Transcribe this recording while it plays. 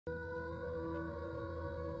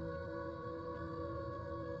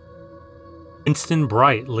Winston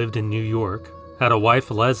Bright lived in New York, had a wife,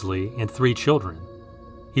 Leslie, and 3 children.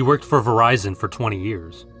 He worked for Verizon for 20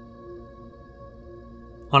 years.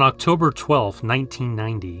 On October 12,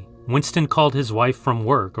 1990, Winston called his wife from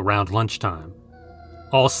work around lunchtime.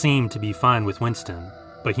 All seemed to be fine with Winston,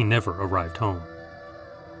 but he never arrived home.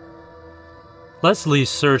 Leslie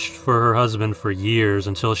searched for her husband for years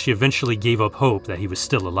until she eventually gave up hope that he was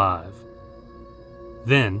still alive.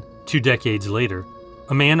 Then, 2 decades later,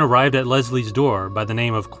 a man arrived at Leslie's door by the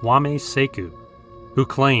name of Kwame Sekou, who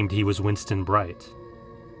claimed he was Winston Bright.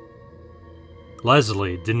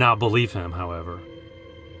 Leslie did not believe him, however.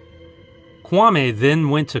 Kwame then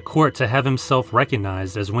went to court to have himself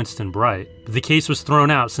recognized as Winston Bright, but the case was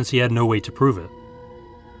thrown out since he had no way to prove it.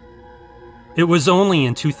 It was only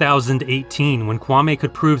in 2018 when Kwame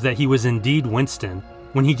could prove that he was indeed Winston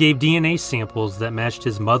when he gave DNA samples that matched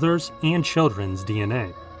his mother's and children's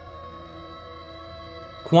DNA.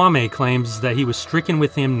 Kwame claims that he was stricken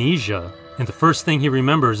with amnesia, and the first thing he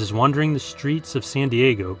remembers is wandering the streets of San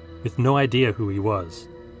Diego with no idea who he was.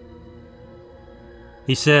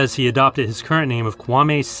 He says he adopted his current name of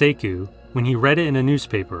Kwame Sekou when he read it in a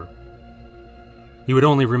newspaper. He would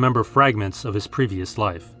only remember fragments of his previous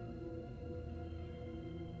life.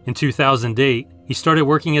 In 2008, he started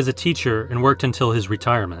working as a teacher and worked until his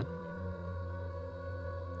retirement.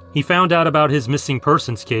 He found out about his missing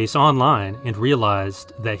persons case online and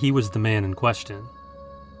realized that he was the man in question.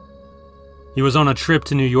 He was on a trip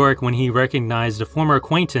to New York when he recognized a former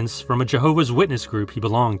acquaintance from a Jehovah's Witness group he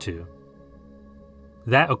belonged to.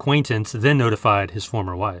 That acquaintance then notified his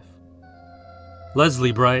former wife.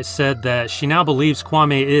 Leslie Bright said that she now believes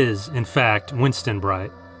Kwame is, in fact, Winston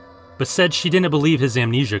Bright, but said she didn't believe his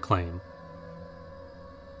amnesia claim.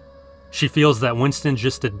 She feels that Winston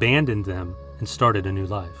just abandoned them and started a new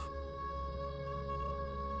life.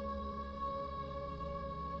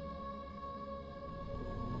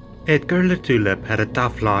 Edgar LeTulip had a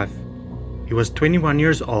tough life. He was 21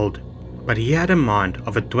 years old, but he had a mind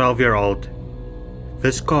of a 12-year-old.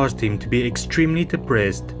 This caused him to be extremely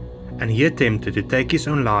depressed, and he attempted to take his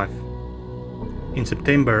own life. In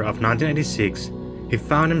September of 1986, he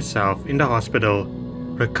found himself in the hospital,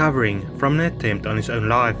 recovering from an attempt on his own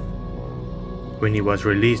life. When he was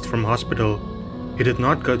released from hospital, he did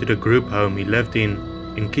not go to the group home he lived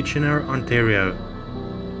in Kitchener, Ontario.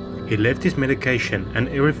 He left his medication and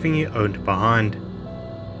everything he owned behind.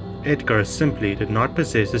 Edgar simply did not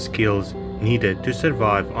possess the skills needed to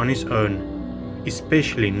survive on his own,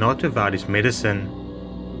 especially not without his medicine.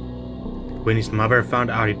 When his mother found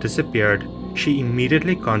out he disappeared, she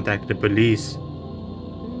immediately contacted the police.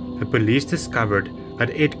 The police discovered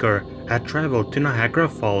that Edgar had traveled to Niagara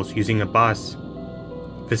Falls using a bus.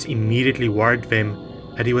 This immediately worried them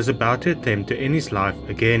that he was about to attempt to end his life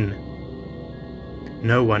again.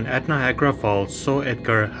 No one at Niagara Falls saw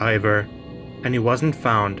Edgar, however, and he wasn't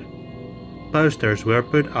found. Posters were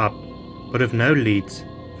put up, but with no leads,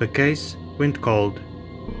 the case went cold.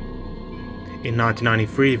 In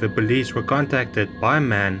 1993, the police were contacted by a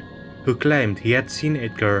man who claimed he had seen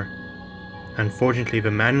Edgar. Unfortunately,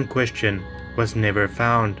 the man in question was never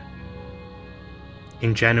found.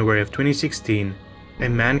 In January of 2016, a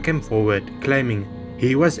man came forward claiming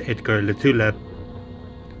he was Edgar LeTulip.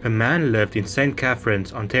 The man lived in St.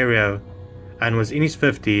 Catharines, Ontario, and was in his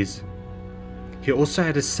 50s. He also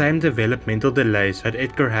had the same developmental delays that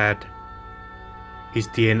Edgar had. His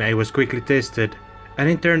DNA was quickly tested, and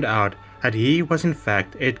it turned out that he was in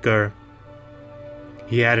fact Edgar.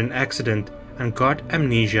 He had an accident and got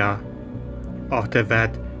amnesia. After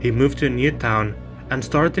that, he moved to a new town and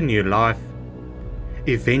started a new life.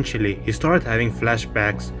 Eventually, he started having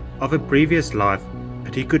flashbacks of a previous life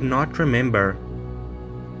that he could not remember.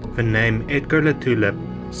 The name Edgar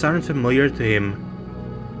LeTulip sounded familiar to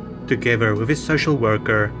him. Together with his social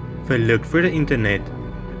worker, they looked through the internet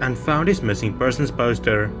and found his missing persons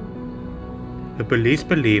poster. The police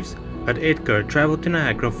believes that Edgar traveled to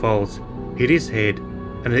Niagara Falls, hit his head,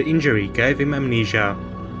 and the injury gave him amnesia.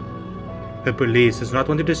 The police does not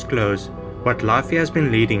want to disclose what life he has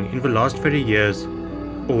been leading in the last 30 years,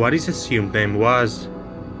 or what his assumed name was.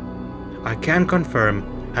 I can confirm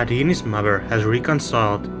that he and his mother has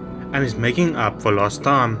reconciled and is making up for lost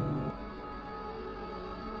time.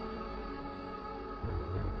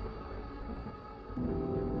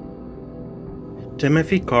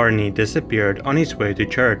 Timothy Carney disappeared on his way to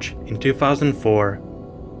church in 2004.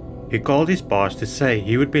 He called his boss to say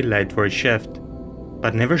he would be late for his shift,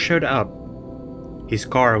 but never showed up. His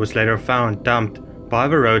car was later found dumped by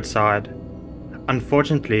the roadside.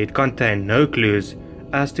 Unfortunately, it contained no clues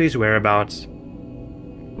as to his whereabouts.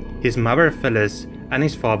 His mother Phyllis and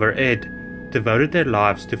his father Ed devoted their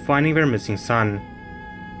lives to finding their missing son.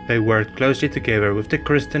 They worked closely together with the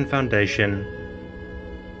Kristen Foundation.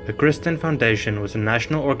 The Kristen Foundation was a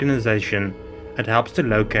national organization that helps to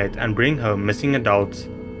locate and bring home missing adults.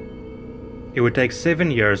 It would take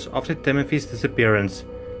 7 years after Timothy's disappearance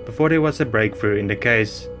before there was a breakthrough in the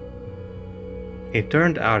case. It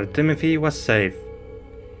turned out that Timothy was safe.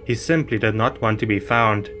 He simply did not want to be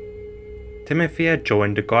found. Timothy had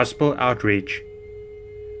joined the Gospel Outreach.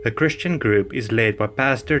 The Christian group is led by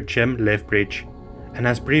Pastor Jim Lethbridge and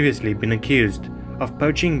has previously been accused of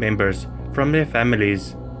poaching members from their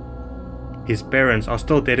families. His parents are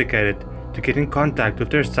still dedicated to get in contact with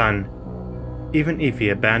their son, even if he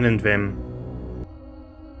abandoned them.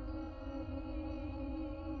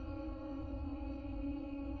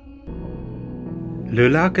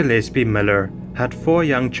 Lula Gillespie Miller had 4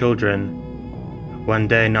 young children. One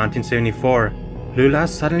day in 1974, Lula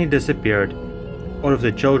suddenly disappeared. All of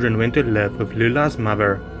the children went to live with Lula's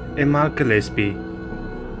mother, Emma Gillespie.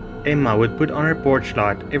 Emma would put on her porch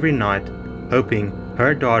light every night, hoping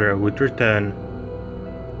her daughter would return.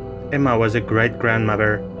 Emma was a great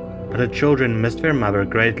grandmother, but the children missed their mother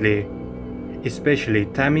greatly, especially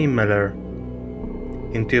Tammy Miller.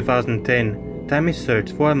 In 2010, Tammy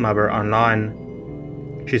searched for her mother online.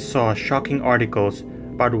 She saw shocking articles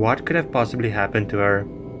about what could have possibly happened to her.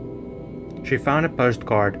 She found a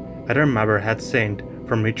postcard that her mother had sent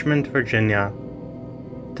from Richmond, Virginia.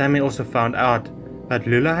 Tammy also found out that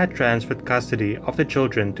Lula had transferred custody of the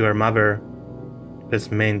children to her mother.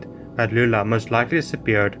 This meant that Lula most likely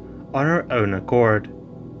disappeared on her own accord.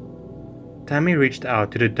 Tammy reached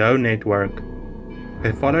out to the Doe Network.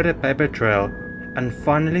 They followed a paper trail and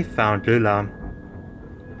finally found Lula.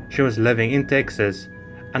 She was living in Texas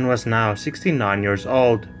and was now 69 years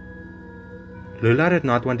old. Lula did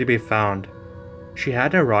not want to be found. She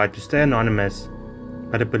had a right to stay anonymous,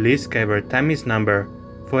 but the police gave her Tammy's number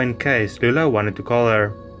for in case Lula wanted to call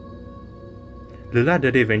her. Lula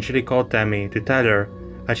did eventually call Tammy to tell her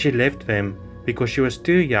that she left them because she was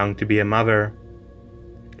too young to be a mother.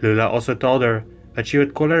 Lula also told her that she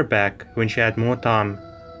would call her back when she had more time,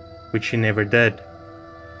 which she never did.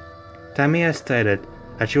 Tammy has stated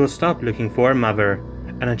that she will stop looking for her mother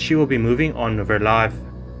and that she will be moving on with her life.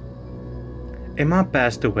 Emma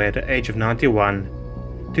passed away at the age of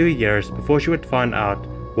 91, 2 years before she would find out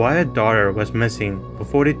why her daughter was missing for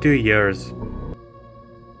 42 years.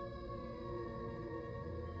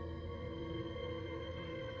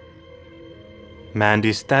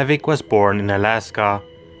 Mandy Stavik was born in Alaska.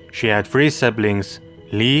 She had 3 siblings,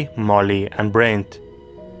 Lee, Molly, and Brent.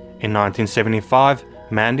 In 1975,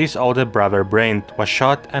 Mandy's older brother Brent was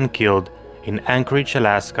shot and killed in Anchorage,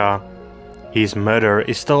 Alaska. His murder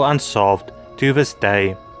is still unsolved to this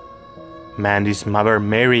day. Mandy's mother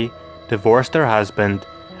Mary divorced her husband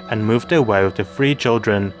and moved away with the 3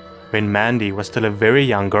 children when Mandy was still a very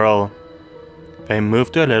young girl. They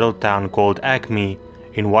moved to a little town called Acme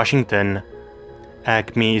in Washington.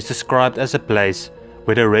 Acme is described as a place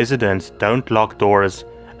where the residents don't lock doors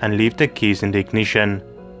and leave the keys in the ignition.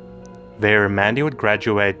 There, Mandy would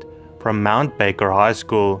graduate from Mount Baker High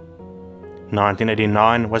School.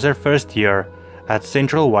 1989 was her first year at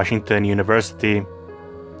Central Washington University.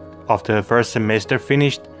 After her first semester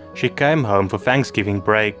finished, she came home for Thanksgiving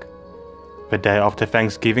break. The day after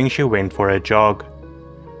Thanksgiving, she went for a jog.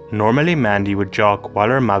 Normally, Mandy would jog while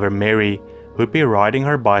her mother Mary would be riding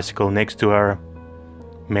her bicycle next to her.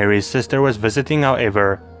 Mary's sister was visiting,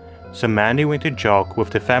 however, so Mandy went to jog with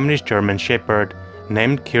the family's German Shepherd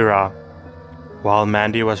named Kira. While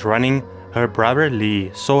Mandy was running, her brother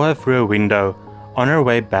Lee saw her through a window on her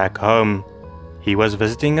way back home. He was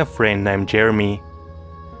visiting a friend named Jeremy.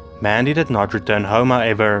 Mandy did not return home,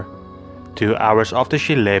 however. 2 hours after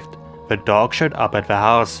she left, the dog showed up at the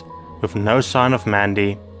house with no sign of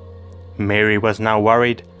Mandy. Mary was now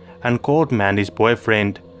worried and called Mandy's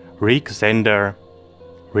boyfriend, Rick Zender.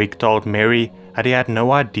 Rick told Mary that he had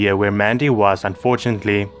no idea where Mandy was,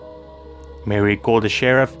 unfortunately. Mary called the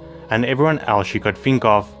sheriff and everyone else she could think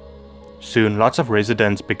of. Soon lots of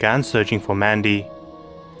residents began searching for Mandy.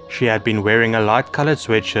 She had been wearing a light-colored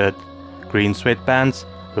sweatshirt, green sweatpants,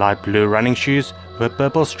 light blue running shoes with a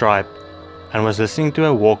purple stripe, and was listening to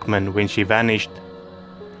a Walkman when she vanished.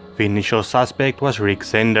 The initial suspect was Rick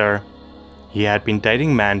Zender. He had been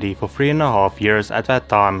dating Mandy for 3.5 years at that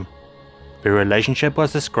time. The relationship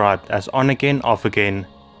was described as on-again, off-again.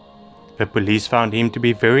 The police found him to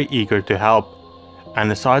be very eager to help and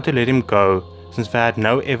decided to let him go since they had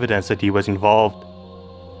no evidence that he was involved.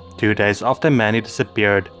 2 days after Mandy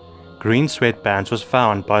disappeared, green sweatpants was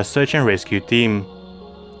found by a search and rescue team.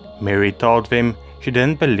 Mary told them she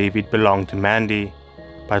didn't believe it belonged to Mandy,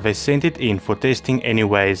 but they sent it in for testing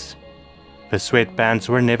anyways. The sweatpants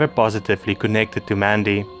were never positively connected to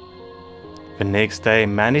Mandy. The next day,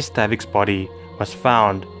 Mandy Stavik's body was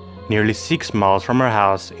found nearly 6 miles from her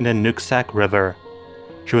house in the Nooksack River.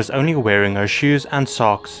 She was only wearing her shoes and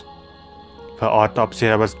socks. The autopsy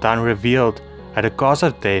that was done revealed that the cause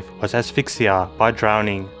of death was asphyxia by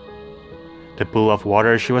drowning. The pool of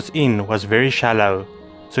water she was in was very shallow,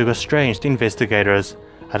 so it was strange to investigators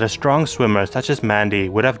that a strong swimmer such as Mandy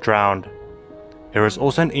would have drowned. There was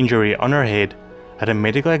also an injury on her head that a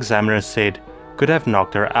medical examiner said could have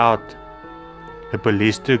knocked her out. The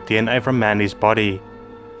police took DNA from Mandy's body.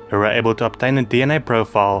 They were able to obtain a DNA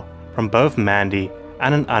profile from both Mandy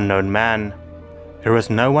and an unknown man. There was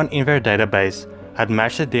no one in their database that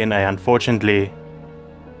matched the DNA, unfortunately.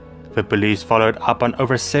 The police followed up on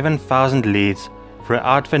over 7,000 leads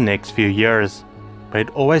throughout the next few years, but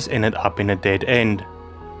it always ended up in a dead end.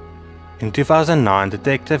 In 2009,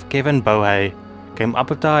 Detective Kevin Bohay came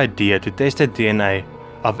up with the idea to test the DNA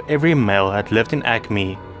of every male that lived in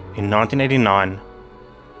Acme in 1989.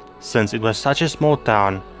 Since it was such a small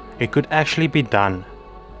town, it could actually be done.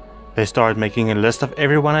 They started making a list of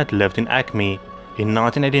everyone that lived in Acme in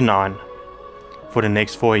 1989. For the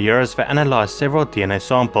next 4 years, they analyzed several DNA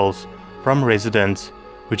samples from residents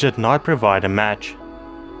which did not provide a match.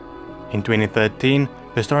 In 2013,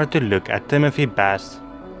 they started to look at Timothy Bass.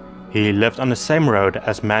 He lived on the same road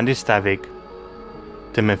as Mandy Stavik.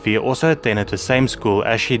 Timothy also attended the same school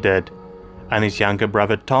as she did, and his younger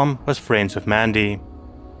brother Tom was friends with Mandy.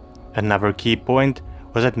 Another key point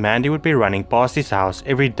was that Mandy would be running past his house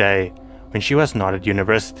every day when she was not at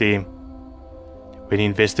university. When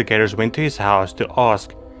investigators went to his house to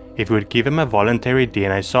ask if he would give him a voluntary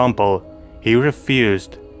DNA sample, he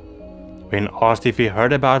refused. When asked if he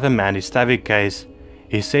heard about the Mandy Stavik case,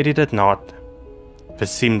 he said he did not.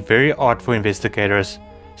 This seemed very odd for investigators,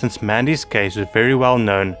 since Mandy's case was very well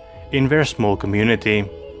known in their small community.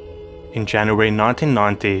 In January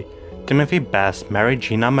 1990, Timothy Bass married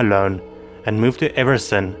Gina Malone and moved to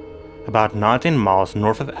Everson, about 19 miles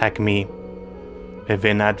north of Acme. They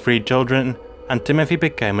then had 3 children, and Timothy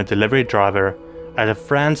became a delivery driver at a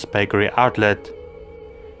Fran's bakery outlet.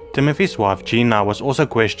 Timothy's wife Gina was also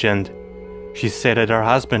questioned. She said that her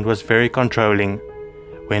husband was very controlling.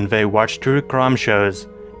 When they watched true crime shows,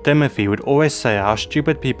 Timothy would always say how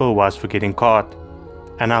stupid people was for getting caught,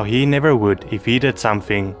 and how he never would if he did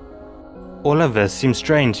something. All of this seemed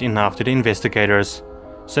strange enough to the investigators,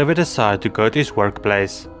 so they decided to go to his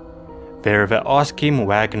workplace. There they asked Kim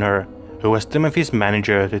Wagner, who was Timothy's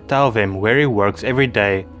manager, to tell them where he works every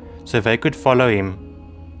day so they could follow him.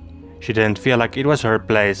 She didn't feel like it was her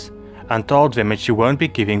place and told them that she won't be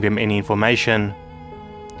giving them any information.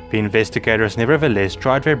 The investigators nevertheless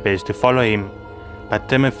tried their best to follow him, but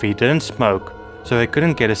Timothy didn't smoke, so they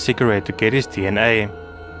couldn't get a cigarette to get his DNA.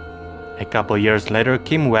 A couple years later,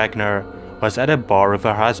 Kim Wagner was at a bar with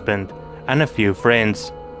her husband and a few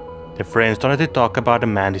friends. The friends started to talk about the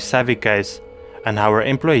Mandy Stavik case and how her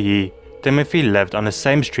employee, Timothy, lived on the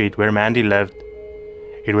same street where Mandy lived.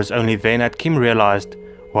 It was only then that Kim realized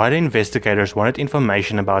why the investigators wanted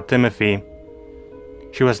information about Timothy.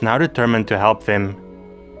 She was now determined to help them.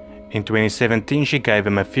 In 2017, she gave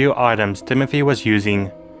him a few items Timothy was using,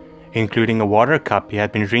 including a water cup he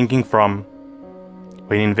had been drinking from.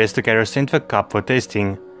 When investigators sent the cup for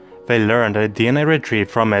testing, they learned that the DNA retrieved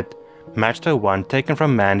from it matched the one taken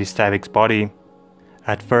from Mandy Stavik's body.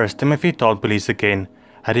 At first, Timothy told police again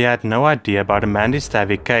that he had no idea about the Mandy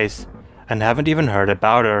Stavik case and haven't even heard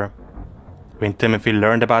about her. When Timothy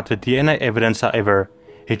learned about the DNA evidence, however,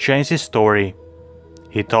 he changed his story.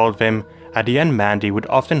 He told them that he and Mandy would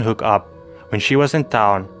often hook up when she was in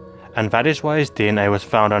town, and that is why his DNA was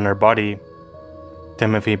found on her body.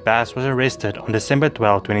 Timothy Bass was arrested on December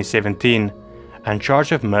 12, 2017, and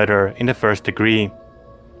charged with murder in the first degree.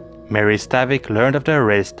 Mary Stavik learned of the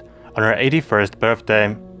arrest on her 81st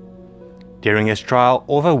birthday. During his trial,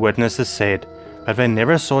 all the witnesses said that they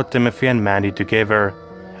never saw Timothy and Mandy together,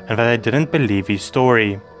 and that they didn't believe his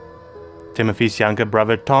story. Timothy's younger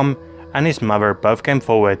brother Tom and his mother both came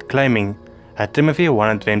forward claiming that Timothy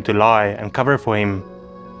wanted them to lie and cover for him.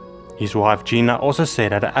 His wife Gina also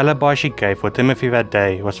said that the alibi she gave for Timothy that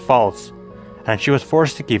day was false, and she was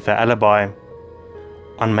forced to give the alibi.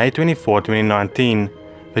 On May 24, 2019,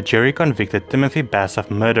 the jury convicted Timothy Bass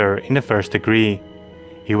of murder in the first degree.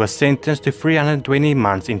 He was sentenced to 320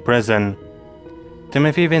 months in prison.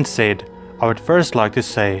 Timothy then said, "I would first like to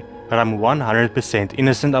say that I'm 100%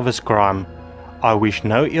 innocent of this crime. I wish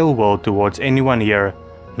no ill will towards anyone here,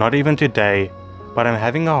 not even today, but I'm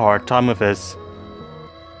having a hard time with this."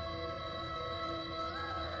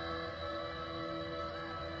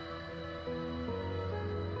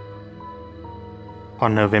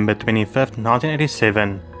 On November 25,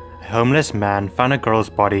 1987, a homeless man found a girl's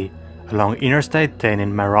body along Interstate 10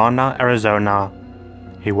 in Marana, Arizona.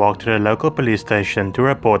 He walked to the local police station to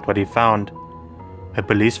report what he found. The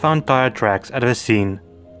police found tire tracks at the scene.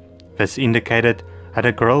 This indicated that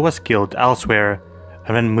the girl was killed elsewhere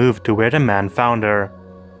and then moved to where the man found her.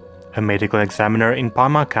 A medical examiner in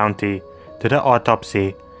Palmer County did an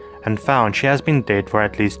autopsy and found she has been dead for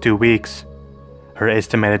at least 2 weeks. Her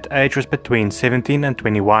estimated age was between 17 and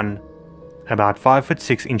 21, about 5 foot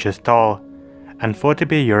 6 inches tall, and thought to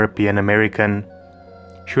be European American.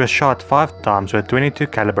 She was shot 5 times with a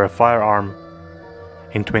 .22 caliber firearm.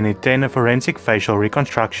 In 2010, a forensic facial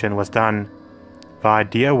reconstruction was done. The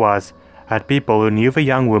idea was that people who knew the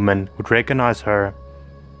young woman would recognize her.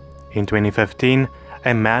 In 2015,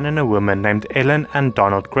 a man and a woman named Ellen and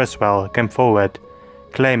Donald Criswell came forward,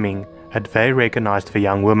 claiming that they recognized the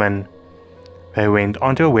young woman. They went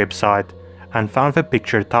onto a website and found the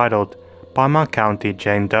picture titled Palmer County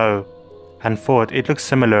Jane Doe and thought it looked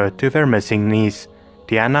similar to their missing niece,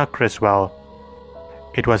 Deanna Criswell.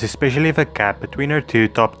 It was especially the gap between her 2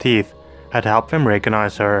 top teeth that helped them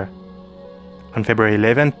recognize her. On February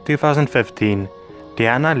 11, 2015,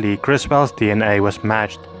 Deanna Lee Criswell's DNA was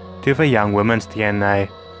matched to the young woman's DNA.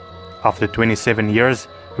 After 27 years,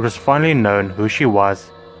 it was finally known who she was.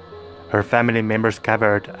 Her family members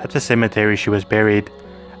gathered at the cemetery she was buried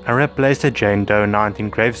and replaced the Jane Doe 19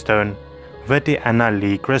 gravestone with the Deanna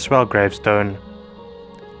Lee Criswell gravestone.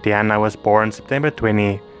 Deanna was born September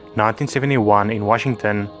 20, 1971 in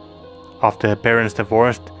Washington. After her parents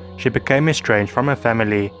divorced, she became estranged from her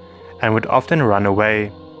family and would often run away.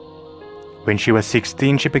 When she was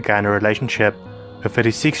 16, she began a relationship with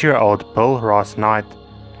 36-year-old Bill Ross Knight,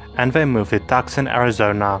 and they moved to Tucson,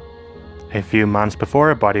 Arizona, a few months before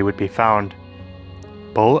her body would be found.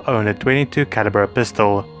 Bill owned a .22 caliber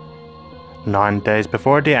pistol. 9 days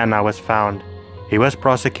before Deanna was found, he was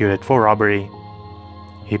prosecuted for robbery.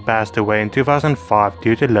 He passed away in 2005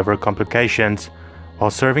 due to liver complications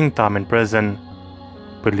while serving time in prison.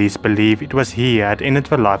 Police believe it was he who had ended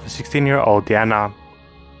the life of 16-year-old Deanna.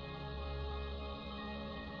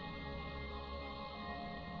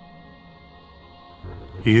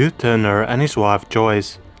 Hugh Turner and his wife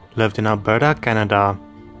Joyce lived in Alberta, Canada.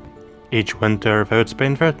 Each winter they would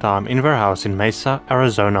spend their time in their house in Mesa,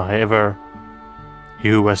 Arizona, however.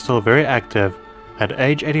 Hugh was still very active at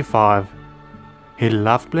age 85. He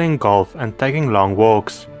loved playing golf and taking long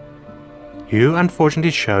walks. Hugh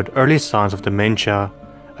unfortunately showed early signs of dementia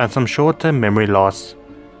and some short-term memory loss.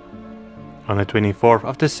 On the 24th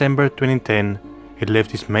of December 2010, he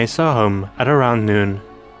left his Mesa home at around noon.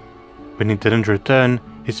 When he didn't return,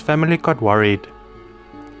 his family got worried.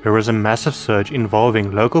 There was a massive search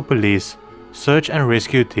involving local police, search and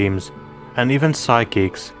rescue teams, and even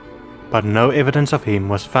psychics, but no evidence of him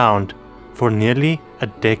was found for nearly a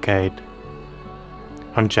decade.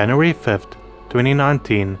 On January 5th,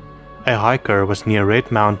 2019, a hiker was near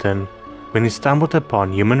Red Mountain when he stumbled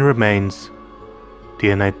upon human remains.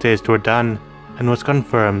 DNA tests were done and was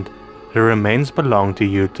confirmed the remains belonged to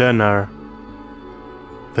Hugh Turner.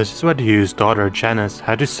 This is what Hugh's daughter Janice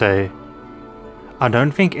had to say. "I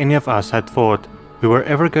don't think any of us had thought we were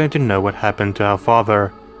ever going to know what happened to our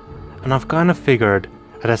father, and I've kind of figured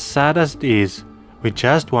that as sad as it is, we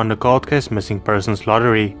just won the cold case missing persons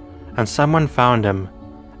lottery and someone found him,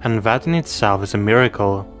 and that in itself is a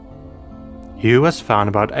miracle." Hugh was found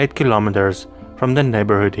about 8 kilometers from the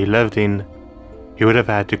neighborhood he lived in. He would have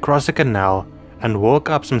had to cross a canal and walk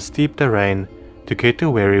up some steep terrain to get to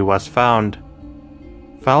where he was found.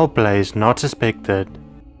 Foul play is not suspected.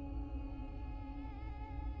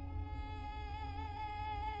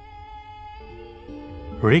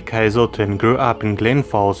 Rick Hazelton grew up in Glen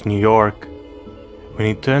Falls, New York. When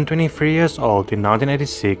he turned 23 years old in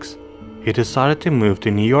 1986, he decided to move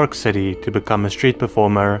to New York City to become a street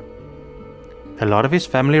performer. A lot of his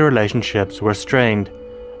family relationships were strained,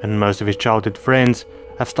 and most of his childhood friends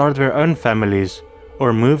have started their own families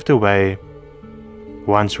or moved away.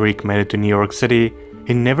 Once Rick made it to New York City,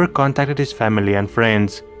 he never contacted his family and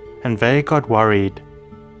friends, and they got worried.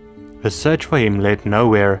 The search for him led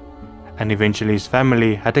nowhere, and eventually his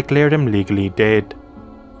family had declared him legally dead.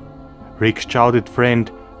 Rick's childhood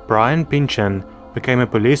friend, Brian Pynchon, became a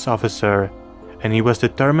police officer, and he was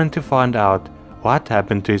determined to find out what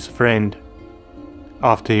happened to his friend.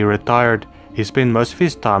 After he retired, he spent most of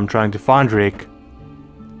his time trying to find Rick.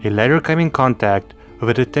 He later came in contact with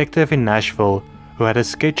a detective in Nashville who had a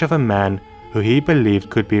sketch of a man who he believed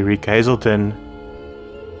could be Rick Hazelton.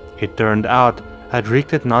 It turned out that Rick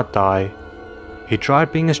did not die. He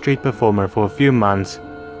tried being a street performer for a few months,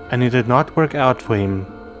 and it did not work out for him.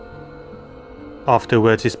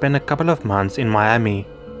 Afterwards, he spent a couple of months in Miami.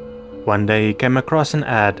 One day he came across an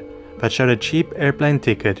ad that showed a cheap airplane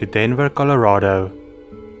ticket to Denver, Colorado.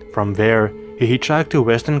 From there, he hitchhiked to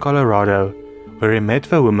western Colorado, where he met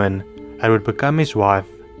the woman that would become his wife.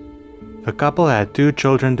 The couple had 2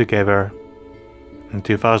 children together. In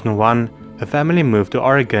 2001, the family moved to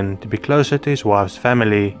Oregon to be closer to his wife's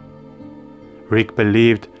family. Rick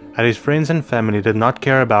believed that his friends and family did not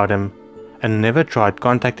care about him and never tried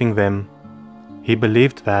contacting them. He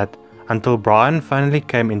believed that until Brian finally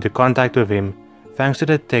came into contact with him thanks to a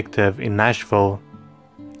detective in Nashville.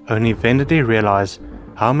 Only then did he realize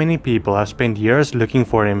how many people have spent years looking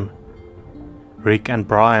for him. Rick and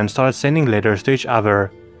Brian started sending letters to each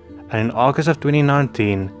other, and in August of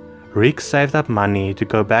 2019, Rick saved up money to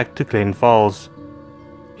go back to Glen Falls.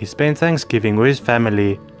 He spent Thanksgiving with his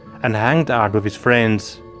family and hanged out with his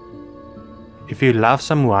friends. "If you love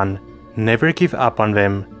someone, never give up on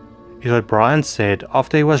them," is what Brian said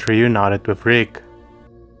after he was reunited with Rick.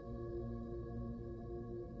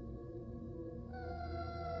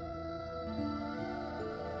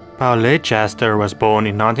 Paulette Jaster was born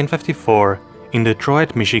in 1954 in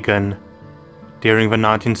Detroit, Michigan. During the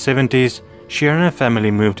 1970s, she and her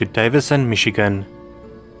family moved to Davison, Michigan.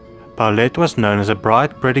 Paulette was known as a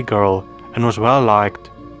bright, pretty girl and was well liked.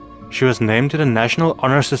 She was named to the National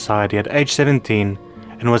Honor Society at age 17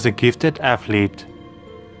 and was a gifted athlete.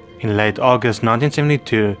 In late August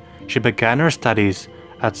 1972, she began her studies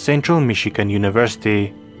at Central Michigan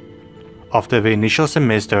University. After the initial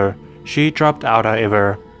semester, she dropped out,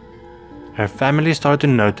 however. Her family started to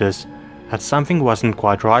notice that something wasn't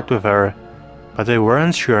quite right with her, but they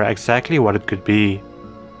weren't sure exactly what it could be.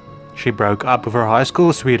 She broke up with her high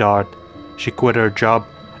school sweetheart, she quit her job,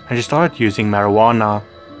 and she started using marijuana.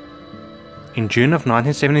 In June of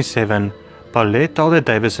 1977, Paulette told the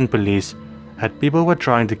Davison police that people were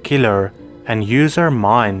trying to kill her and use her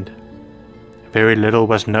mind. Very little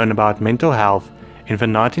was known about mental health in the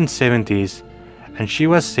 1970s, and she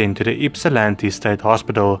was sent to the Ypsilanti State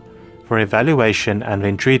Hospital for evaluation and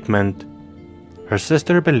then treatment. Her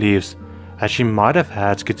sister believes that she might have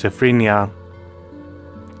had schizophrenia.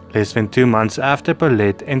 Less than 2 months after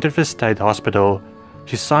Paulette entered the state hospital,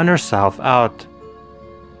 she signed herself out.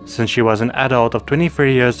 Since she was an adult of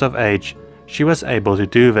 23 years of age, she was able to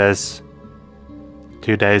do this.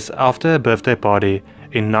 2 days after her birthday party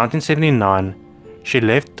in 1979, she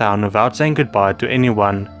left town without saying goodbye to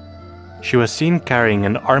anyone. She was seen carrying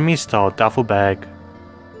an army-style duffel bag.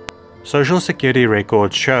 Social Security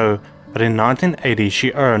records show that in 1980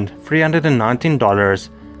 she earned $319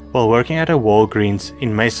 while working at a Walgreens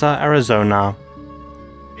in Mesa, Arizona.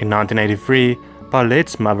 In 1983,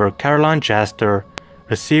 Paulette's mother, Caroline Jaster,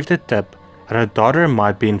 received a tip that her daughter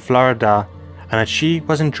might be in Florida and that she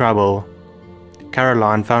was in trouble.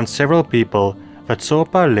 Caroline found several people that saw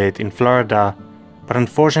Paulette in Florida, but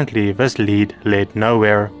unfortunately this lead led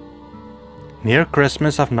nowhere. Near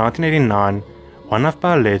Christmas of 1989, one of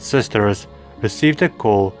Paulette's sisters received a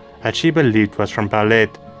call that she believed was from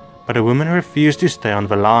Paulette, but the woman refused to stay on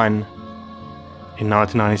the line. In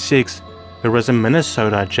 1996, there was a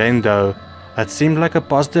Minnesota Jane Doe that seemed like a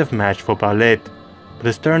positive match for Paulette, but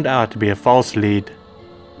this turned out to be a false lead.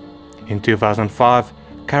 In 2005,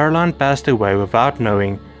 Caroline passed away without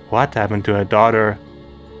knowing what happened to her daughter.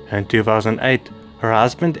 In 2008, her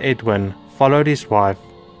husband Edwin followed his wife.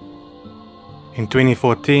 In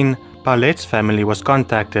 2014, Paulette's family was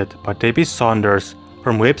contacted by Debbie Saunders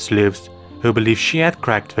from Web Sleuths, who believed she had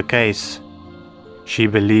cracked the case. She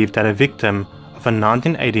believed that a victim of a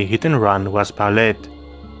 1980 hit and run was Paulette.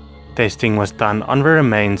 Testing was done on the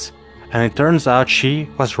remains, and it turns out she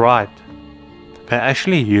was right. They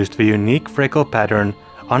actually used the unique freckle pattern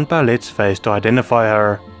on Paulette's face to identify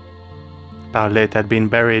her. Paulette had been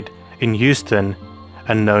buried in Houston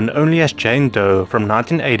and known only as Jane Doe from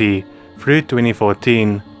 1980 through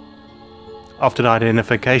 2014. After the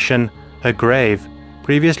identification, her grave,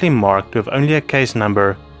 previously marked with only a case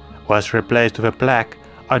number, was replaced with a plaque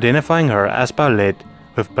identifying her as Paulette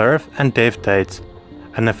with birth and death dates,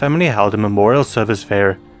 and the family held a memorial service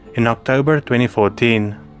there in October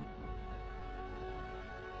 2014.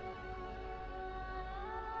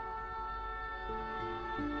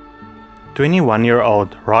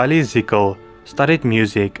 "21-year-old Riley Zickel studied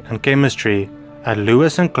music and chemistry at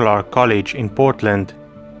Lewis and Clark College in Portland.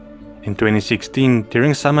 In 2016,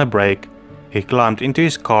 during summer break, he climbed into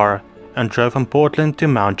his car and drove from Portland to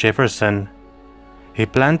Mount Jefferson. He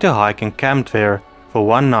planned to hike and camp there for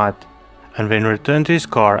one night, and then return to his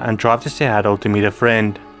car and drive to Seattle to meet a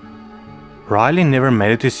friend. Riley never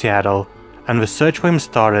made it to Seattle, and the search for him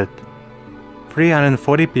started.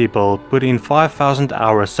 340 people put in 5,000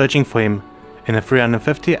 hours searching for him, in the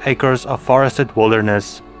 350 acres of forested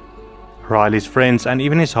wilderness. Riley's friends and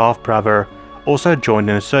even his half-brother also joined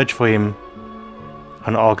in a search for him.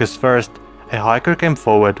 On August 1st, a hiker came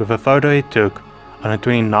forward with a photo he took on the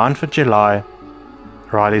 29th of July.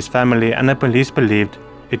 Riley's family and the police believed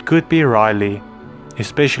it could be Riley,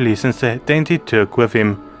 especially since the tent he took with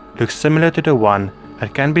him looks similar to the one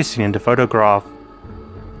that can be seen in the photograph.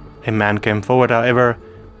 A man came forward, however,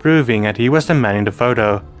 proving that he was the man in the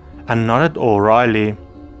photo and not at all Riley.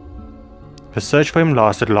 The search for him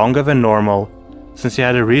lasted longer than normal, since he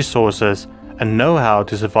had the resources and know-how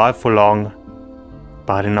to survive for long.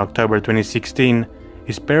 But in October 2016,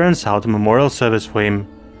 his parents held a memorial service for him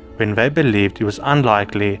when they believed it was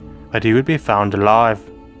unlikely that he would be found alive.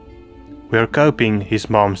 "We are coping," his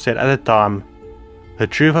mom said at the time. The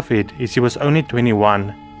truth of it is he was only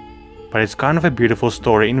 21, but it's kind of a beautiful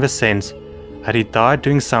story in the sense that he died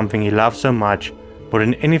doing something he loved so much more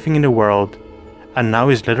than anything in the world, and now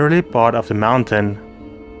he's literally part of the mountain.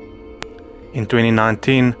 In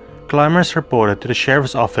 2019, climbers reported to the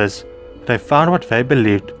sheriff's office that they found what they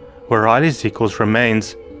believed were Riley Zickel's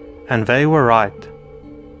remains, and they were right.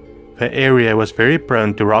 The area was very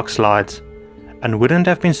prone to rock slides, and wouldn't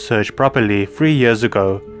have been searched properly 3 years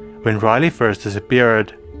ago when Riley first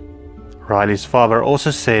disappeared. Riley's father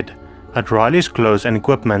also said that Riley's clothes and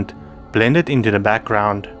equipment blended into the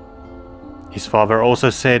background. His father also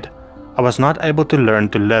said, "I was not able to learn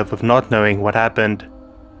to live with not knowing what happened.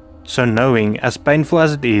 So knowing, as painful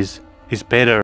as it is better."